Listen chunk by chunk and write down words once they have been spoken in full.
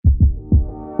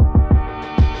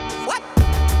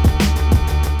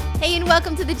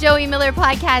welcome to the Joie Miller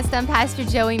Podcast. I'm Pastor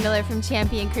Joie Miller from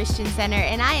Champion Christian Center,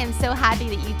 and I am so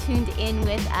happy that you tuned in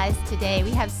with us today.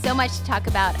 We have so much to talk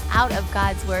about out of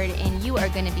God's Word, and you are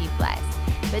going to be blessed.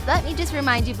 But let me just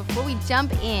remind you before we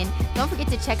jump in, don't forget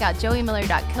to check out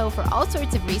joeymiller.co for all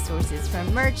sorts of resources,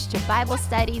 from merch to Bible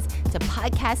studies to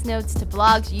podcast notes to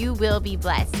blogs. You will be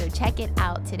blessed, so check it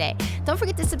out today. Don't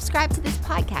forget to subscribe to this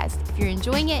podcast. If you're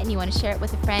enjoying it and you want to share it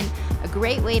with a friend, a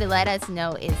great way to let us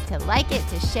know is to like it,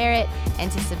 to share it,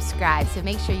 and to subscribe. So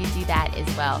make sure you do that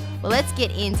as well. Well, let's get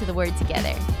into the Word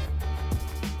together.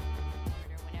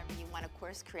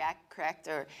 Correct,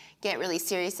 or get really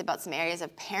serious about some areas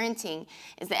of parenting,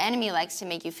 is the enemy likes to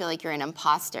make you feel like you're an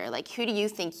imposter. Like, who do you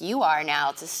think you are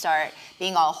now to start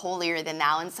being all holier than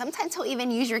thou? And sometimes he'll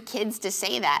even use your kids to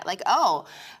say that, like,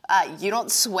 you don't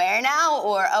swear now,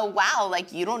 or, oh, wow,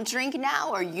 like, you don't drink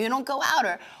now, or you don't go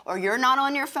out, or you're not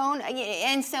on your phone.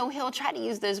 And so he'll try to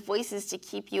use those voices to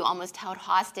keep you almost held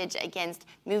hostage against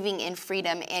moving in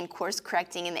freedom and course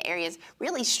correcting in the areas,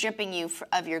 really stripping you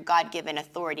of your God-given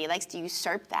authority. He likes to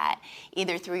usurp that,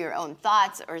 either through your own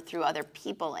thoughts or through other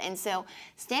people. And so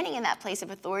standing in that place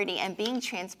of authority and being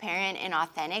transparent and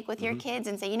authentic with your kids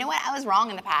and say, you know what, I was wrong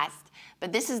in the past,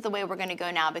 but this is the way we're going to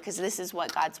go now because this is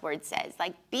what God's Word says.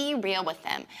 Like, be real with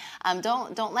them.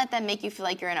 Don't let them make you feel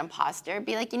like you're an imposter.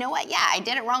 Be like, you know what, yeah, I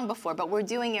did it wrong before, but we're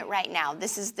doing it right now.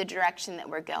 This is the direction that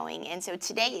we're going. And so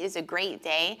today is a great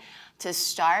day to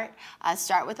start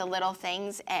with the little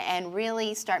things and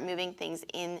really start moving things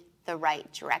in the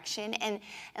right direction. And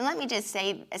let me just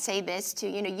say this too,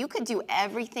 you could do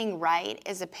everything right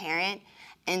as a parent,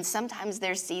 and sometimes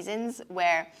there's seasons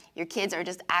where your kids are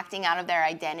just acting out of their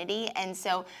identity. And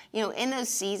so, in those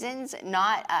seasons,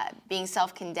 not being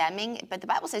self-condemning, but the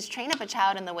Bible says, train up a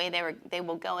child in the way they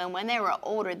will go. And when they were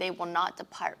older, they will not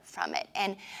depart from it.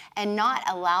 And not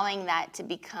allowing that to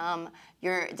become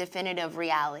your definitive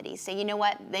reality. Say, you know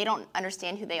what? They don't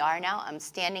understand who they are now. I'm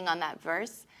standing on that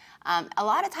verse. A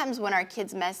lot of times when our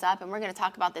kids mess up, and we're going to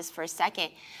talk about this for a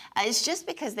second, it's just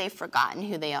because they've forgotten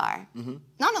who they are. Mm-hmm.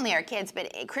 Not only our kids,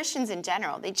 but Christians in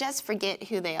general. They just forget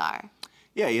who they are.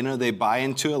 Yeah, they buy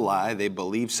into a lie. They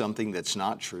believe something that's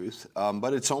not truth.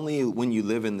 But it's only when you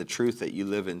live in the truth that you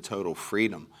live in total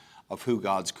freedom of who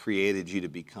God's created you to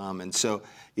become. And so,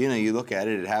 you look at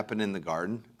it, it happened in the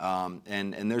garden.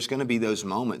 And there's going to be those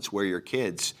moments where your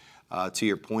kids, to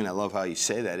your point, I love how you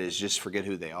say that, is just forget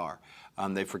who they are.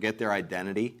 They forget their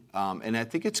identity. And I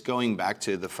think it's going back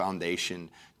to the foundation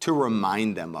to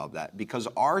remind them of that. Because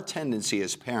our tendency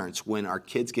as parents, when our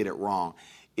kids get it wrong,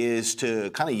 is to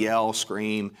kind of yell,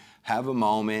 scream, have a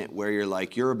moment where you're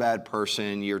like, you're a bad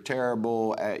person, you're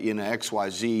terrible, X, Y,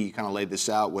 Z, you kind of lay this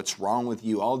out, what's wrong with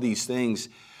you, all these things.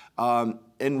 And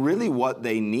really what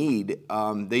they need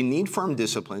firm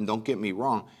discipline, don't get me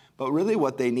wrong, but really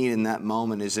what they need in that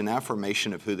moment is an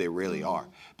affirmation of who they really are.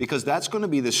 Because that's going to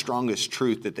be the strongest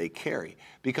truth that they carry.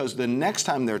 Because the next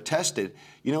time they're tested,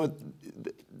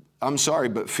 I'm sorry,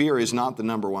 but fear is not the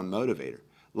number one motivator.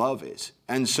 Love is.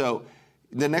 And so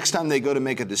the next time they go to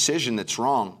make a decision that's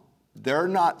wrong, they're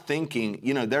not thinking,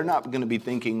 they're not going to be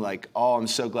thinking like, oh, I'm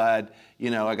so glad,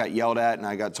 I got yelled at and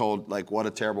I got told like what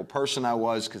a terrible person I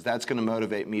was, because that's going to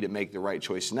motivate me to make the right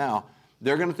choice now.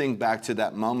 They're going to think back to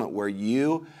that moment where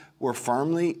you were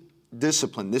firmly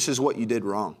disciplined. This is what you did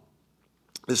wrong.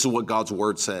 This is what God's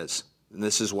Word says. And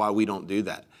this is why we don't do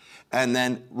that. And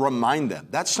then remind them,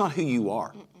 that's not who you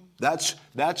are. That's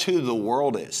who the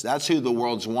world is. That's who the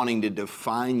world's wanting to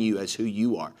define you as who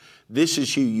you are. This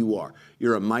is who you are.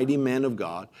 You're a mighty man of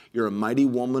God. You're a mighty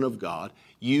woman of God.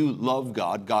 You love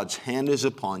God. God's hand is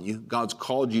upon you. God's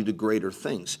called you to greater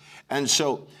things. And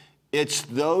so it's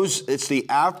the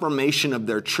affirmation of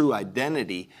their true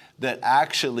identity that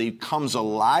actually comes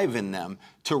alive in them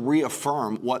to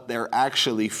reaffirm what they're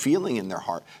actually feeling in their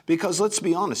heart. Because let's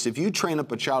be honest, if you train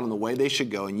up a child in the way they should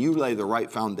go and you lay the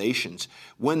right foundations,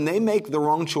 when they make the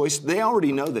wrong choice, they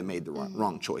already know they made the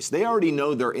wrong choice. They already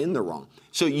know they're in the wrong.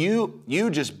 So you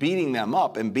just beating them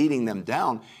up and beating them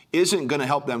down isn't going to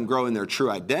help them grow in their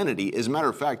true identity. As a matter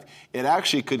of fact, it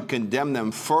actually could condemn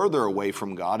them further away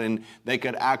from God and they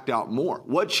could act out more.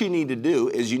 What you need to do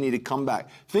is you need to come back.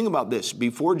 Think about this.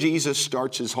 Before Jesus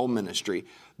starts his whole ministry,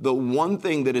 the one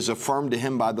thing that is affirmed to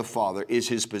him by the Father is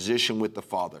his position with the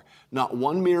Father. Not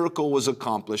one miracle was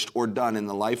accomplished or done in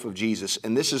the life of Jesus.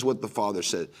 And this is what the Father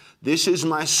said. This is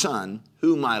my Son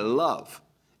whom I love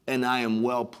and I am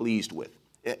well pleased with.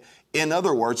 In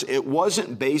other words, it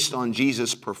wasn't based on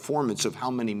Jesus' performance of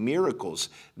how many miracles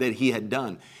that he had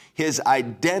done. His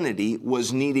identity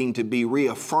was needing to be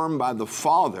reaffirmed by the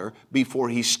Father before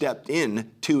he stepped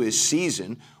in to his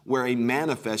season where he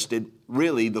manifested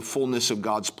really the fullness of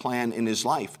God's plan in his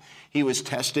life. He was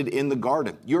tested in the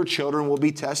garden. Your children will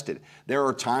be tested. There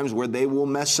are times where they will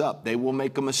mess up. They will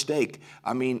make a mistake.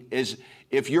 I mean,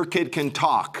 if your kid can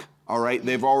talk, all right,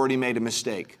 they've already made a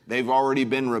mistake. They've already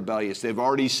been rebellious. They've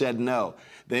already said no.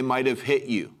 They might have hit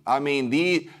you. I mean,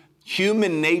 the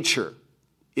human nature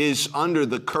is under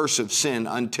the curse of sin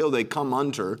until they come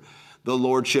under the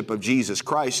lordship of Jesus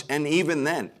Christ. And even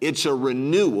then, it's a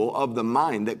renewal of the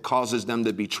mind that causes them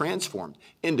to be transformed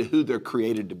into who they're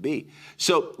created to be.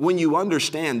 So when you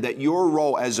understand that your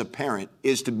role as a parent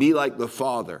is to be like the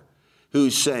Father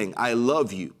who's saying, I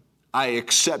love you, I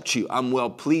accept you, I'm well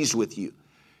pleased with you.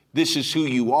 This is who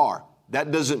you are.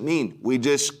 That doesn't mean we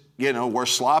just, we're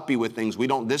sloppy with things. We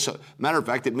don't matter of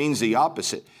fact, it means the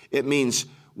opposite. It means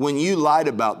when you lied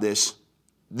about this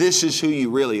is who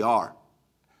you really are.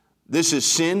 This is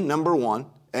sin, number one,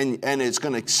 and it's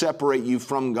going to separate you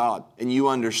from God. And you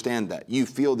understand that. You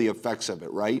feel the effects of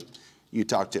it, right? You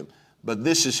talk to him. But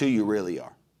this is who you really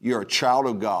are. You're a child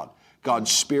of God. God's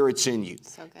Spirit's in you.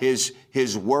 So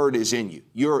His word is in you.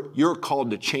 You're called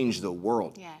to change the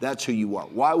world. Yeah. That's who you are.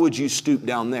 Why would you stoop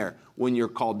down there when you're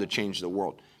called to change the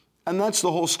world? And that's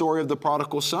the whole story of the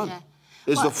prodigal son. Yeah.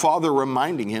 The Father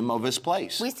reminding him of his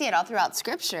place. We see it all throughout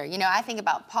Scripture. I think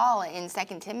about Paul in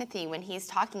 2 Timothy when he's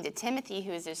talking to Timothy,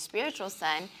 who is his spiritual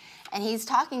son, and he's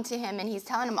talking to him and he's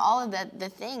telling him all of the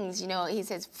things. He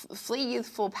says, flee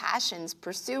youthful passions,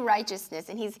 pursue righteousness.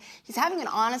 And he's having an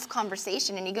honest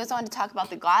conversation, and he goes on to talk about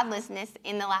the godlessness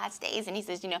in the last days. And he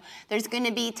says, there's going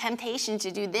to be temptation to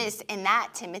do this and that,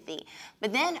 Timothy.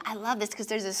 But then I love this because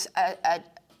there's a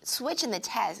switch in the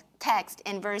text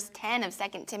in verse 10 of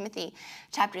 2 Timothy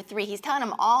chapter 3. He's telling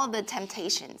him all the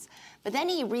temptations, but then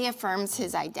he reaffirms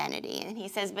his identity and he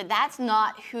says, but that's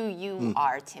not who you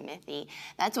are, Timothy.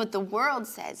 That's what the world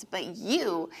says, but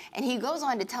you, and he goes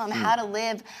on to tell him how to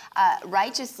live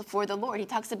righteous before the Lord. He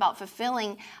talks about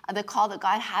fulfilling the call that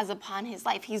God has upon his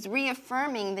life. He's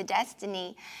reaffirming the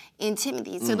destiny in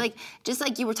Timothy. So just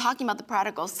like you were talking about the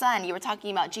prodigal son, you were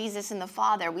talking about Jesus and the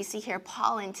Father, we see here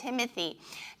Paul and Timothy,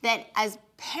 that as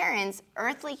parents,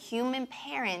 earthly human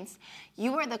parents,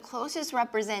 you are the closest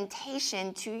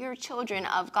representation to your children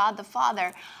of God the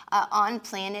Father on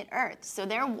planet Earth. So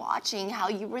they're watching how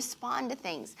you respond to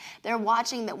things. They're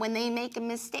watching that when they make a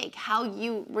mistake, how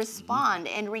you respond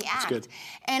and react.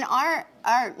 And our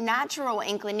natural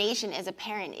inclination as a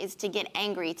parent is to get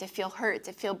angry, to feel hurt,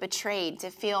 to feel betrayed,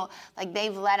 to feel like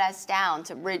they've let us down,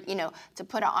 to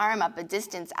put an arm up a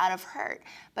distance out of hurt.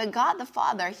 But God the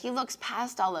Father, he looks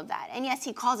past all of that. And yes,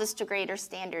 he calls us to greater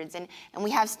standards, and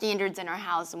we have standards in our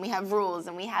house, and we have rules,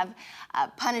 and we have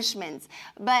punishments.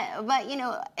 But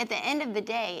at the end of the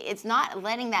day, it's not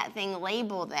letting that thing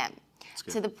label them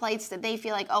to the place that they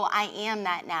feel like, oh, I am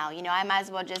that now. I might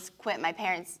as well just quit. My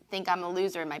parents think I'm a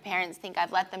loser. My parents think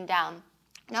I've let them down.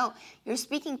 No, you're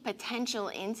speaking potential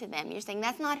into them. You're saying,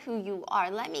 that's not who you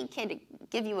are. Let me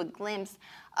give you a glimpse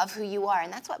of who you are.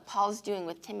 And that's what Paul's doing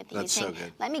with Timothy. He's saying,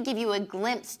 let me give you a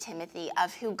glimpse, Timothy,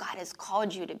 of who God has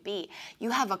called you to be. You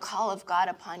have a call of God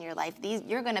upon your life.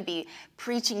 You're going to be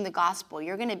preaching the gospel.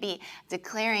 You're going to be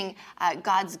declaring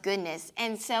God's goodness.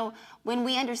 And so when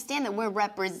we understand that we're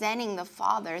representing the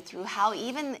Father through how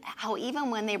even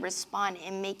when they respond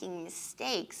in making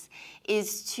mistakes,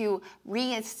 is to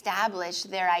reestablish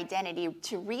their identity,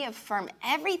 to reaffirm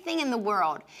everything in the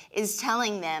world is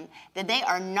telling them that they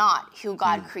are not who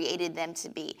God created them to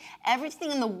be.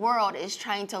 Everything in the world is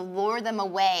trying to lure them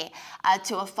away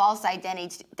to a false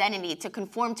identity, to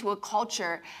conform to a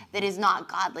culture that is not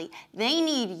godly. They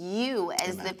need you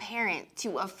as the parent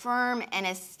to affirm and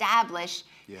establish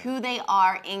who they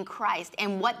are in Christ.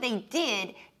 And what they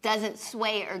did doesn't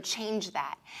sway or change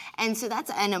that. And so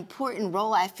that's an important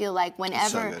role, I feel like,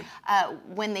 whenever,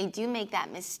 when they do make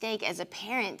that mistake as a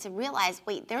parent, to realize,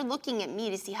 wait, they're looking at me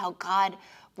to see how God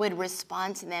would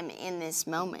respond to them in this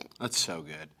moment. That's so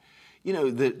good.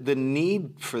 The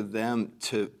need for them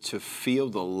to feel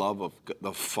the love of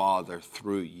the Father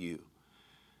through you.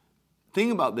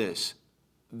 Think about this.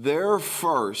 Their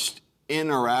first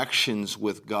interactions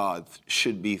with God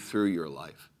should be through your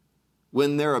life.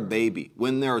 When they're a baby,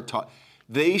 when they're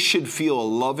they should feel a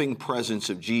loving presence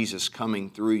of Jesus coming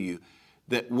through you,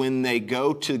 that when they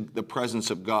go to the presence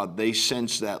of God, they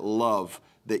sense that love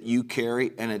that you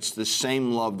carry, and it's the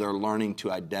same love they're learning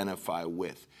to identify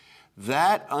with.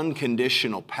 That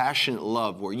unconditional, passionate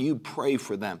love where you pray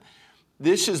for them.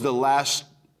 This is the last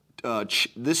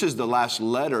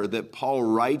letter that Paul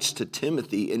writes to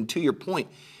Timothy, and to your point,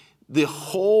 The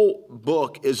whole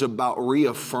book is about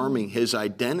reaffirming his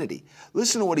identity.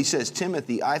 Listen to what he says.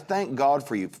 Timothy, I thank God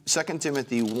for you. 2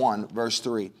 Timothy 1, verse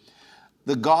 3.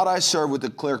 The God I serve with a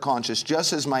clear conscience,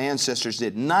 just as my ancestors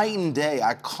did. Night and day,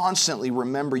 I constantly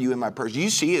remember you in my prayers. You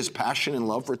see his passion and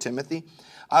love for Timothy?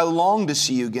 I long to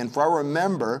see you again, for I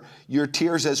remember your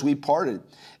tears as we parted,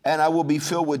 and I will be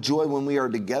filled with joy when we are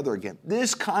together again.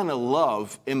 This kind of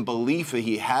love and belief that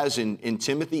he has in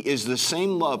Timothy is the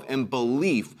same love and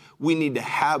belief we need to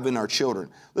have in our children.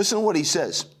 Listen to what he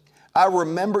says. I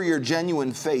remember your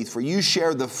genuine faith, for you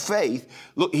share the faith.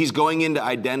 Look, he's going into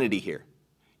identity here.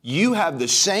 You have the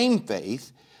same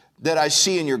faith that I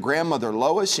see in your grandmother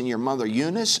Lois and your mother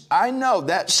Eunice. I know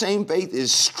that same faith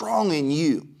is strong in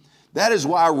you. That is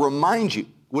why I remind you.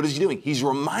 What is he doing? He's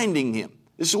reminding him.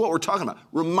 This is what we're talking about.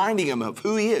 Reminding him of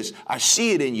who he is. I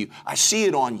see it in you. I see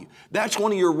it on you. That's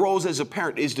one of your roles as a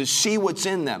parent, is to see what's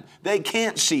in them. They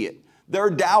can't see it. They're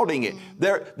doubting it.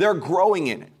 They're growing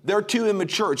in it. They're too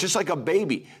immature. It's just like a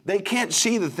baby. They can't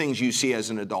see the things you see as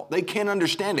an adult. They can't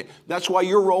understand it. That's why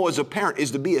your role as a parent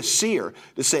is to be a seer,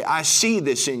 to say, I see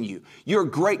this in you. Your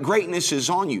greatness is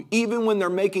on you. Even when they're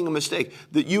making a mistake,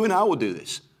 that you and I will do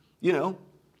this. You know,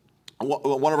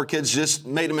 one of our kids just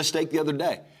made a mistake the other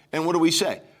day. And what do we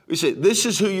say? We say, this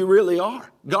is who you really are.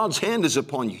 God's hand is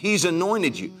upon you. He's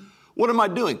anointed you. What am I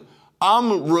doing?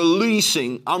 I'm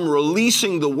releasing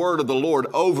the word of the Lord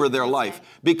over their life,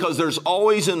 because there's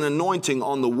always an anointing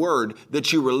on the word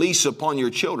that you release upon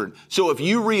your children. So if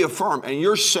you reaffirm and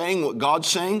you're saying what God's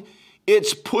saying,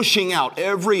 it's pushing out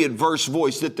every adverse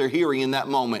voice that they're hearing in that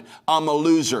moment. I'm a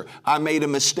loser. I made a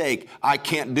mistake. I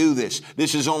can't do this.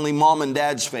 This is only mom and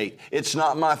dad's faith. It's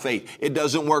not my faith. It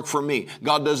doesn't work for me.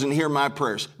 God doesn't hear my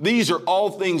prayers. These are all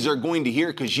things they're going to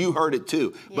hear because you heard it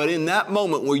too. Yeah. But in that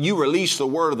moment where you release the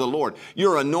word of the Lord,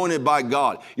 you're anointed by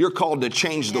God. You're called to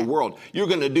change the world. You're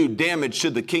going to do damage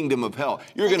to the kingdom of hell.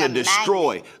 You're going to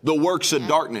destroy the works of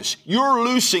darkness. You're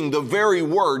loosing the very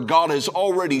word God has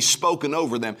already spoken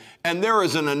over them. And there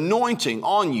is an anointing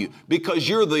on you because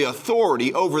you're the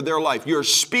authority over their life. You're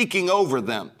speaking over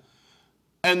them.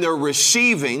 And they're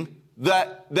receiving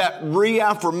that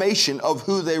reaffirmation of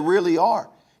who they really are.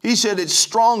 He said it's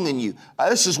strong in you.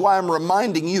 This is why I'm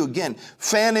reminding you again,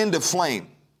 fan into flame.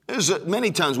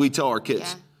 Many times we tell our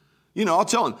kids, you know, I'll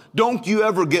tell them, don't you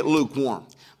ever get lukewarm.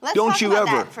 Let's don't talk you about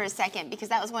ever that for a second, because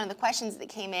that was one of the questions that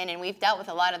came in, and we've dealt with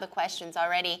a lot of the questions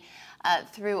already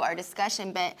through our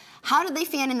discussion. But how do they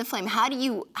fan in the flame? How do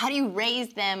you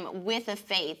raise them with a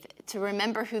faith to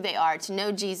remember who they are, to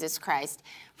know Jesus Christ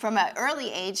from an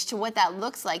early age to what that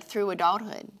looks like through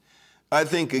adulthood? I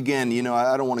think, again, you know,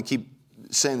 I don't want to keep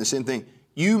saying the same thing.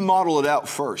 You model it out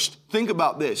first. Think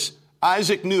about this.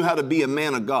 Isaac knew how to be a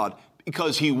man of God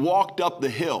because he walked up the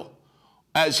hill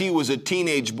as he was a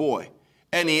teenage boy.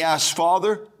 And he asked,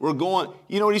 Father, we're going,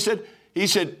 you know what he said? He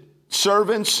said,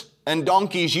 servants and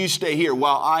donkeys, you stay here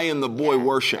while I and the boy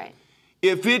worship. Right.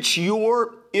 If it's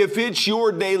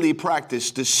your daily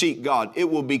practice to seek God, it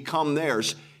will become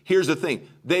theirs. Here's the thing.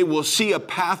 They will see a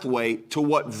pathway to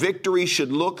what victory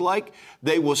should look like.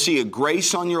 They will see a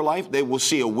grace on your life. They will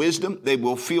see a wisdom. They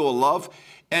will feel a love.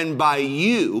 And by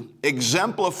you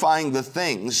exemplifying the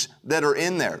things that are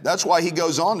in there. That's why he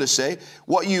goes on to say,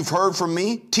 what you've heard from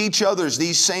me, teach others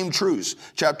these same truths.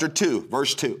 Chapter 2,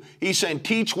 verse 2. He's saying,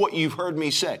 teach what you've heard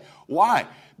me say. Why?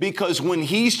 Because when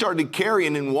he started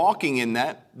carrying and walking in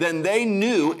that, then they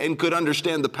knew and could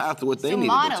understand the path of what they needed to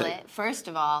take. So model it, first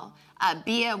of all.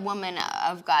 Be a woman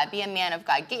of God. Be a man of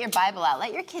God. Get your Bible out.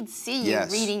 Let your kids see you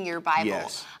reading your Bible.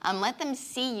 Yes. Let them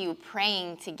see you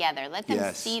praying together. Let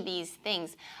them see these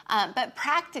things. But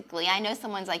practically, I know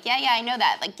someone's like, yeah, I know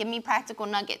that. Like, give me practical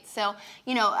nuggets. So,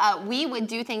 you know, we would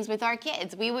do things with our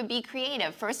kids. We would be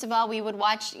creative. First of all, we would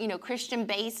watch, you know,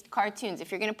 Christian-based cartoons.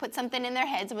 If you're going to put something in their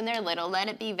heads when they're little, let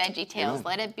it be VeggieTales.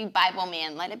 Let it be Bible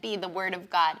Man. Let it be the Word of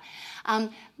God.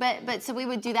 But so we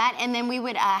would do that, and then we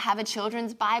would have a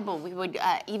children's Bible. We would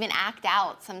even act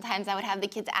out. Sometimes I would have the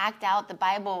kids act out the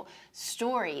Bible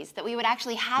stories, that we would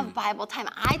actually have Bible time.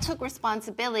 I took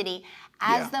responsibility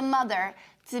as the mother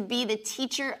to be the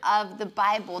teacher of the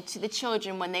Bible to the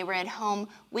children when they were at home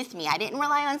with me. I didn't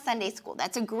rely on Sunday school.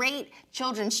 That's a great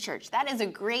children's church. That is a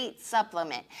great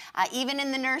supplement. Even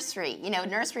in the nursery, you know,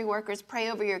 nursery workers pray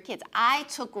over your kids. I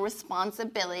took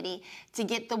responsibility to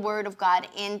get the Word of God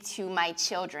into my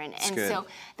children. And so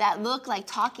that looked like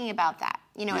talking about that.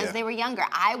 As they were younger.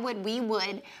 We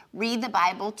would read the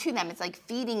Bible to them. It's like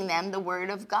feeding them the Word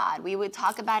of God. We would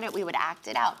talk about it. We would act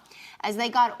it out. As they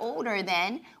got older,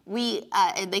 then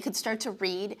they could start to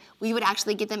read. We would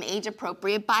actually get them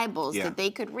age-appropriate Bibles that they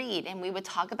could read, and we would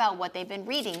talk about what they've been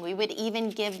reading. We would even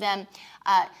give them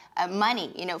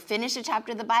money. Finish a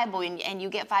chapter of the Bible and you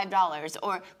get $5,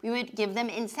 or we would give them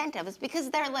incentives because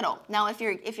they're little. Now, if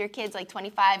your kid's like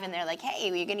 25 and they're like, hey,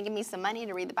 you're going to give me some money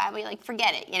to read the Bible, you're like,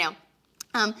 forget it,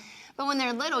 But when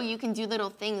they're little, you can do little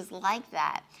things like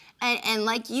that. And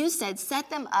like you said, set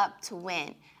them up to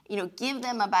win. Give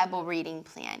them a Bible reading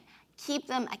plan. Keep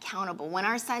them accountable. When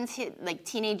our sons hit like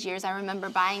teenage years, I remember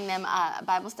buying them a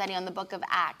Bible study on the book of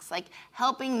Acts, like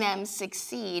helping them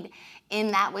succeed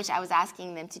in that which I was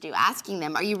asking them to do. Asking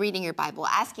them, are you reading your Bible?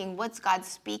 Asking, what's God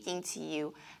speaking to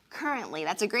you currently?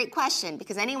 That's a great question,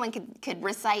 because anyone could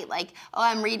recite like, oh,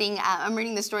 I'm reading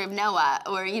the story of Noah,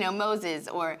 or Moses,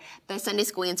 or the Sunday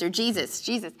school answer, Jesus.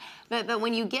 But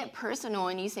when you get personal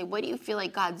and you say, what do you feel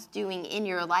like God's doing in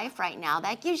your life right now?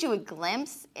 That gives you a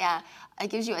glimpse. It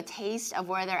gives you a taste of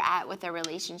where they're at with their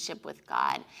relationship with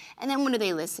God. And then what are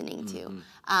they listening to?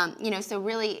 So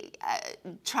really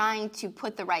trying to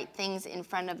put the right things in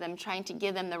front of them, trying to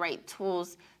give them the right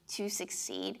tools to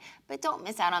succeed, but don't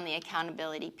miss out on the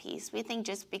accountability piece. We think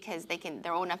just because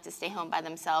they're old enough to stay home by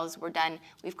themselves, we're done,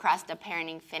 we've crossed a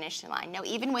parenting finish line. No,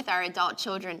 even with our adult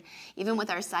children, even with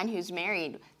our son who's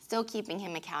married, still keeping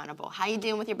him accountable. How you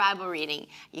doing with your Bible reading?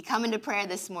 You coming to prayer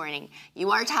this morning?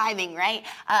 You are tithing, right?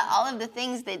 All of the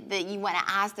things that you want to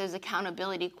ask those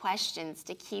accountability questions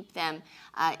to keep them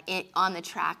on the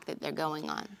track that they're going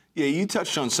on. Yeah, you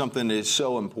touched on something that is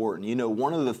so important.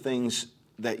 One of the things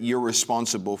that you're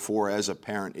responsible for as a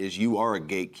parent is you are a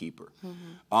gatekeeper.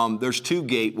 There's two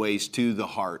gateways to the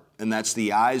heart, and that's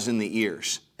the eyes and the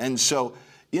ears. And so,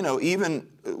 even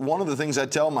one of the things I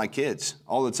tell my kids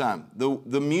all the time,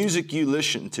 the music you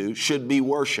listen to should be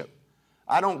worship.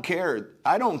 I don't care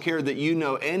that you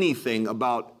know anything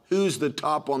about who's the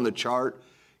top on the chart,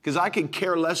 because I could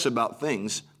care less about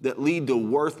things that lead to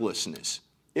worthlessness.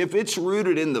 If it's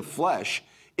rooted in the flesh,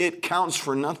 it counts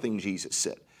for nothing, Jesus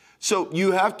said. So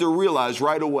you have to realize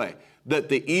right away that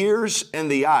the ears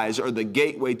and the eyes are the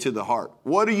gateway to the heart.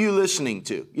 What are you listening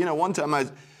to? One time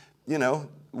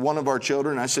one of our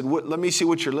children, I said, let me see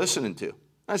what you're listening to.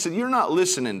 I said, you're not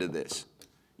listening to this.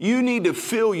 You need to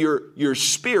fill your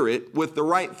spirit with the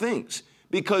right things,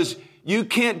 because you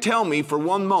can't tell me for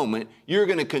one moment you're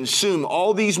going to consume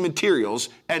all these materials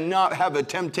and not have a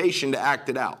temptation to act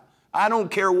it out. I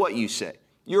don't care what you say.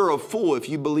 You're a fool if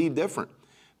you believe different.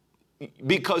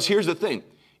 Because here's the thing,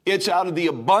 it's out of the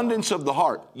abundance of the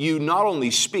heart. You not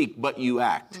only speak, but you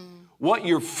act. What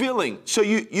you're feeling, so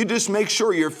you just make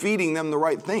sure you're feeding them the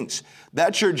right things.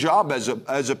 That's your job as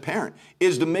a parent,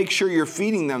 is to make sure you're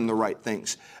feeding them the right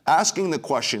things. Asking the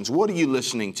questions, what are you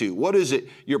listening to? What is it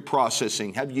you're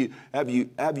processing? Have you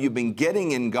been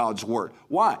getting in God's Word?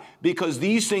 Why? Because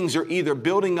these things are either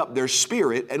building up their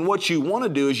spirit, and what you want to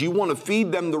do is you want to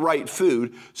feed them the right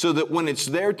food so that when it's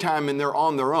their time and they're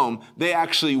on their own, they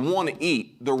actually want to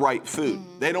eat the right food.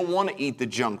 They don't want to eat the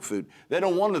junk food. They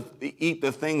don't want to eat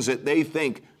the things that they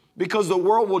think, because the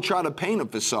world will try to paint a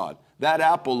facade. That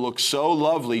apple looks so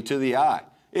lovely to the eye.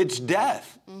 It's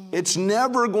death. It's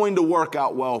never going to work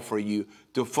out well for you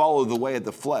to follow the way of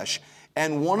the flesh.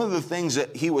 And one of the things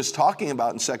that he was talking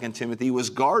about in 2 Timothy was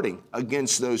guarding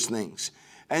against those things.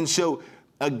 And so,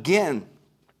 again,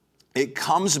 it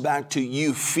comes back to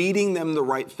you feeding them the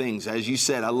right things. As you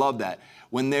said, I love that.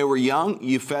 When they were young,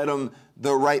 you fed them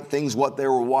the right things, what they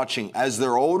were watching. As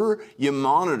they're older, you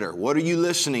monitor. What are you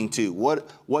listening to?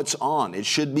 What's on? It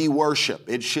should be worship.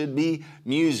 It should be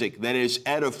music that is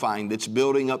edifying, that's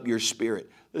building up your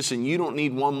spirit. Listen, you don't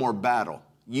need one more battle.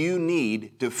 You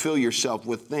need to fill yourself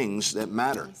with things that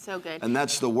matter. So good. And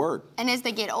that's the Word. And as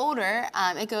they get older,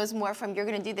 it goes more from you're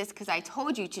going to do this because I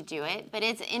told you to do it, but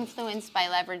it's influenced by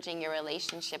leveraging your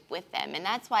relationship with them. And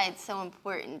that's why it's so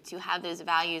important to have those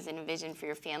values and a vision for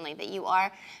your family, that you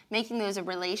are making those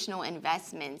relational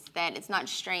investments, that it's not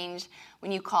strange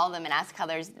when you call them and ask how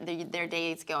their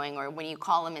day is going, or when you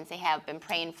call them and say, hey, I've been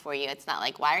praying for you. It's not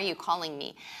like, why are you calling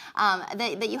me?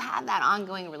 That you have that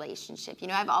ongoing relationship.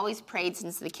 I've always prayed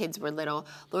since the kids were little,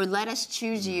 Lord, let us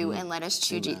choose you and let us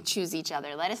choose each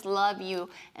other. Let us love you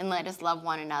and let us love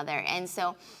one another. And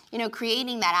so,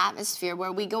 creating that atmosphere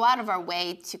where we go out of our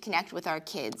way to connect with our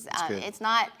kids. It's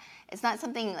not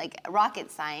something like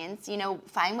rocket science.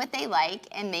 Find what they like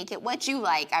and make it what you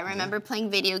like. I remember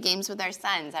playing video games with our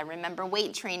sons. I remember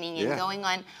weight training and going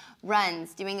on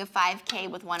runs, doing a 5K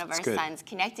with one of our sons,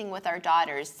 connecting with our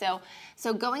daughters.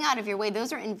 So going out of your way,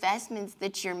 those are investments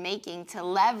that you're making to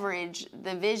leverage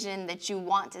the vision that you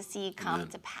want to see come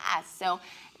to pass. So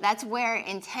that's where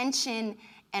intention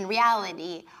and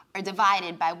reality are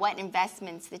divided by what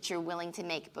investments that you're willing to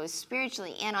make, both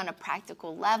spiritually and on a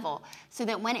practical level, so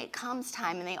that when it comes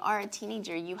time and they are a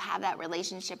teenager, you have that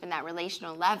relationship and that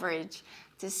relational leverage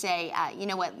to say, you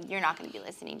know what, you're not going to be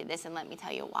listening to this, and let me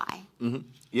tell you why. Mm-hmm.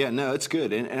 Yeah, no, it's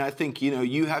good. And I think,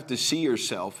 you have to see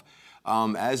yourself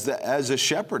as a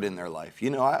shepherd in their life.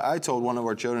 I told one of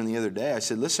our children the other day, I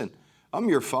said, listen, I'm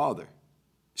your father.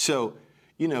 So,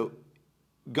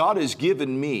 God has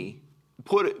given me,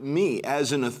 put me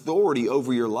as an authority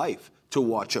over your life to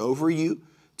watch over you,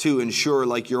 to ensure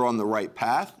like you're on the right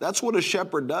path. That's what a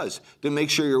shepherd does, to make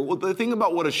sure the thing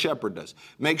about what a shepherd does,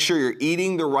 make sure you're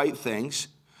eating the right things,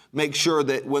 make sure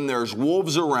that when there's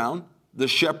wolves around, the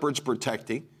shepherd's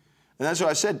protecting. And that's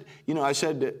what I said, I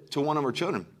said to one of our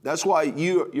children, that's why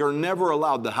you're never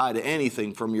allowed to hide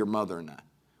anything from your mother and I.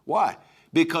 Why?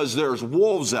 Because there's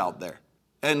wolves out there.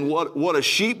 And what a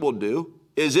sheep will do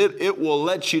is it will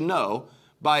let you know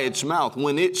by its mouth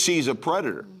when it sees a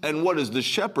predator. And what is the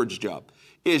shepherd's job?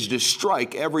 Is to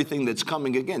strike everything that's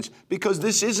coming against. Because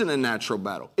this isn't a natural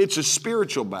battle. It's a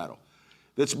spiritual battle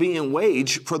that's being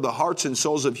waged for the hearts and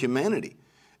souls of humanity.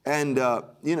 And,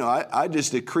 I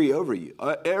just decree over you,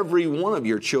 every one of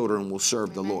your children will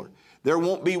serve the Lord. There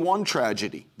won't be one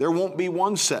tragedy. There won't be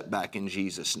one setback in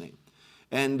Jesus' name.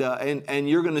 And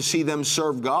you're going to see them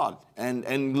serve God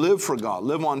and live for God,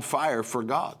 live on fire for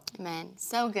God. Amen.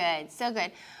 So good. So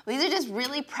good. Well, these are just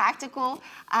really practical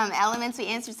elements. We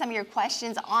answered some of your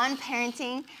questions on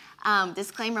parenting.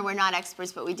 Disclaimer, we're not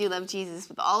experts, but we do love Jesus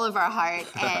with all of our heart,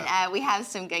 and we have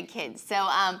some good kids.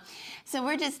 So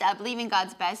we're just believing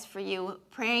God's best for you,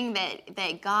 praying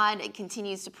that God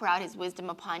continues to pour out his wisdom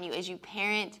upon you as you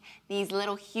parent these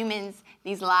little humans,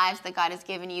 these lives that God has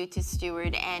given you to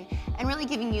steward, and really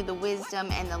giving you the wisdom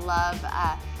and the love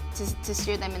to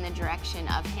steer them in the direction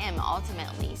of him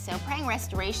ultimately. So praying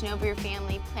restoration over your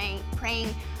family,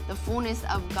 praying the fullness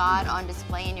of God on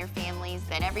display in your families,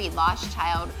 that every lost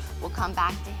child will come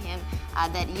back to him,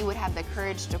 that you would have the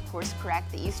courage to course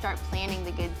correct, that you start planting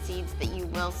the good seeds, that you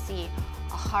will see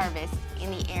a harvest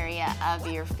in the area of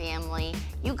your family.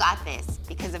 You got this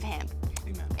because of him.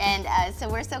 Amen. And so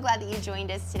we're so glad that you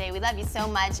joined us today. We love you so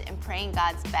much, and praying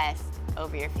God's best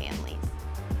over your families.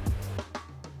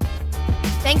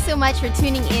 Thanks so much for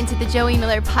tuning in to the Joie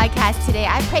Miller podcast today.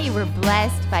 I pray you were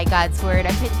blessed by God's word.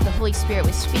 I pray that the Holy Spirit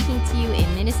was speaking to you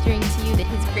and ministering to you, that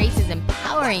his grace is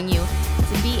empowering you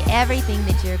to be everything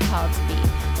that you're called to be.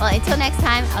 Well, until next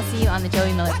time, I'll see you on the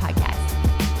Joie Miller podcast.